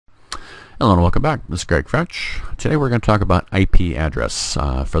Hello and welcome back. This is Greg French. Today we're going to talk about IP address.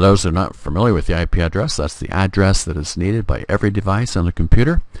 For those who are not familiar with the IP address, that's the address that is needed by every device on the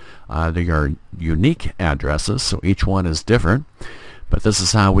computer. They are unique addresses, so each one is different. But this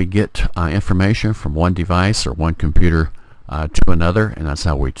is how we get information from one device or one computer to another, and that's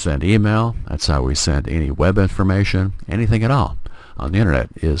how we send email. That's how we send any web information. Anything at all on the internet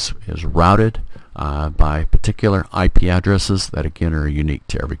is routed by particular IP addresses that again are unique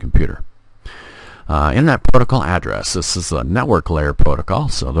to every computer. Internet protocol address. This is a network layer protocol,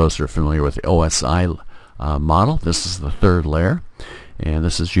 so those who are familiar with the OSI model, this is the third layer, and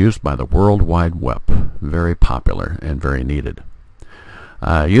this is used by the World Wide Web. Very popular and very needed.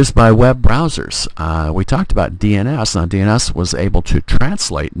 Used by web browsers. We talked about DNS. Now DNS was able to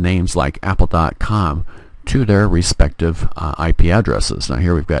translate names like apple.com to their respective IP addresses. Now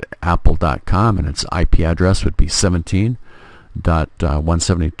here we've got apple.com, and its IP address would be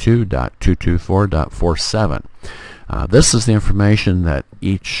 17.172.224.47. This is the information that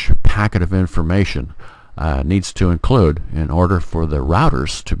each packet of information needs to include in order for the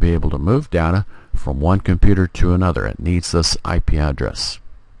routers to be able to move data from one computer to another. It needs this IP address.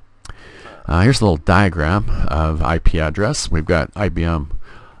 Here's a little diagram of IP address. We've got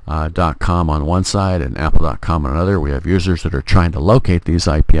IBM.com on one side and Apple.com on another. We have users that are trying to locate these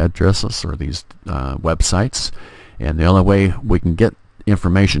IP addresses or these websites, and the only way we can get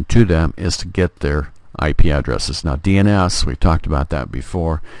information to them is to get their IP addresses. Now DNS, we talked about that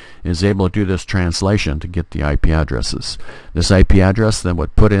before, is able to do this translation to get the IP addresses. This IP address then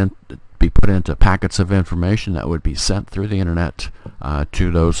would be put into packets of information that would be sent through the internet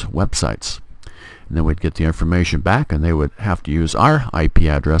to those websites. And then we'd get the information back, and they would have to use our IP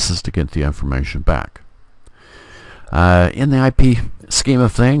addresses to get the information back. In the IP scheme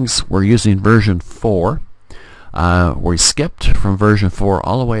of things, we're using version 4. We skipped from version 4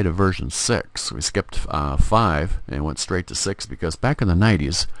 all the way to version 6. We skipped 5 and went straight to 6 because back in the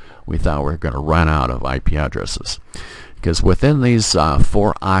 90s we thought we were going to run out of IP addresses. Because within these 4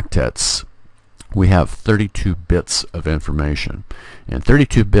 octets we have 32 bits of information. And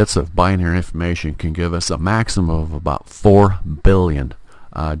 32 bits of binary information can give us a maximum of about 4 billion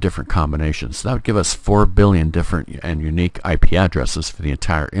different combinations. So that would give us 4 billion different and unique IP addresses for the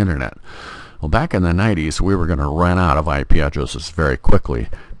entire internet. Well, back in the 90s, we were going to run out of IP addresses very quickly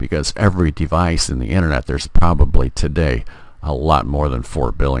because every device in the internet, there's probably today a lot more than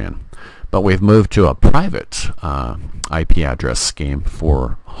 4 billion. But we've moved to a private IP address scheme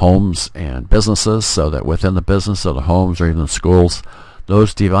for homes and businesses, so that within the business or the homes or even the schools,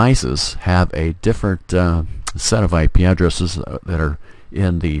 those devices have a different set of IP addresses that are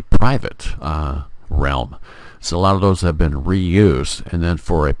in the private realm. So a lot of those have been reused, and then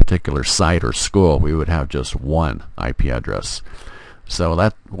for a particular site or school we would have just one IP address. So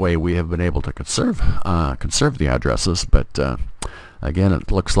that way we have been able to conserve the addresses, but again,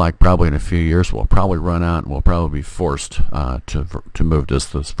 it looks like probably in a few years we'll probably run out and we'll probably be forced to move to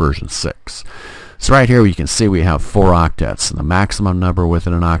this version 6. So right here you can see we have 4 octets, and the maximum number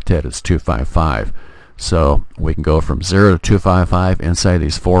within an octet is 255. So we can go from 0 to 255 inside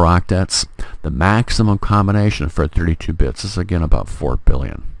these 4 octets. The maximum combination for 32 bits is again about 4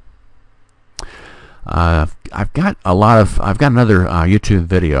 billion. I've got another YouTube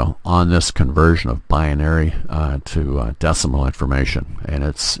video on this conversion of binary to decimal information, and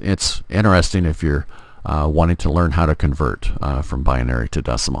it's interesting if you're wanting to learn how to convert from binary to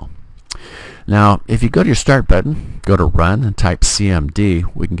decimal. Now, if you go to your Start button, go to Run, and type CMD,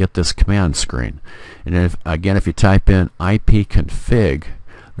 we can get this command screen. And if you type in ipconfig,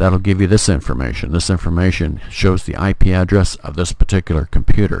 that'll give you this information. This information shows the IP address of this particular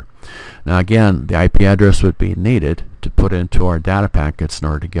computer. Now again, the IP address would be needed to put into our data packets in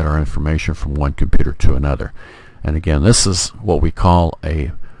order to get our information from one computer to another. And again, this is what we call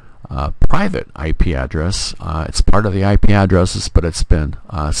a private IP address. It's part of the IP addresses, but it's been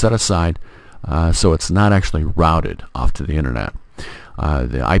set aside so it's not actually routed off to the internet.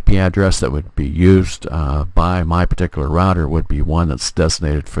 The IP address that would be used by my particular router would be one that's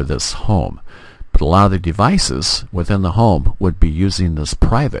designated for this home. But a lot of the devices within the home would be using this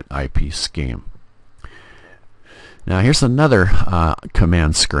private IP scheme. Now here's another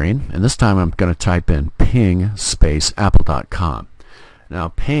command screen, and this time I'm going to type in ping space apple.com.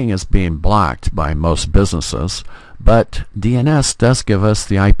 Now ping is being blocked by most businesses, but DNS does give us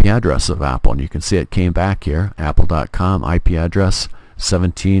the IP address of Apple, and you can see it came back here, apple.com IP address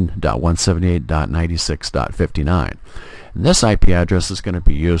 17.178.96.59. And this IP address is going to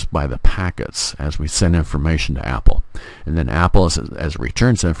be used by the packets as we send information to Apple. And then Apple, as it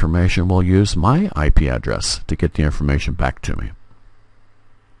returns information, will use my IP address to get the information back to me.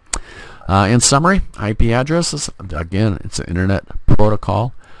 In summary, IP addresses, again, it's an internet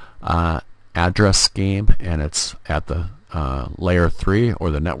protocol address scheme, and it's at the layer 3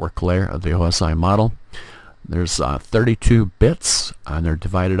 or the network layer of the OSI model. There's 32 bits, and they're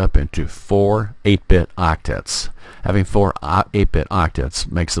divided up into 4 8-bit octets. Having 4 8-bit octets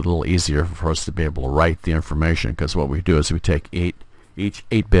makes it a little easier for us to be able to write the information, because what we do is we take each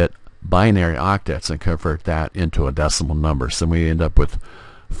 8-bit binary octets and convert that into a decimal number. So we end up with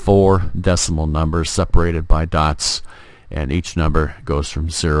 4 decimal numbers separated by dots, and each number goes from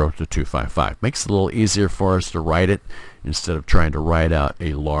 0 to 255. Makes it a little easier for us to write it instead of trying to write out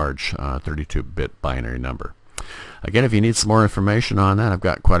a large 32-bit binary number. Again, if you need some more information on that, I've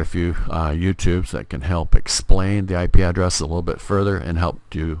got quite a few YouTubes that can help explain the IP address a little bit further and help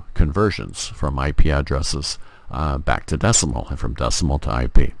do conversions from IP addresses back to decimal and from decimal to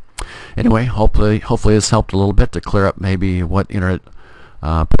IP. Anyway, hopefully this helped a little bit to clear up maybe what internet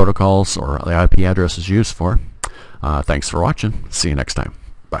protocols or the IP address is used for. Thanks for watching. See you next time.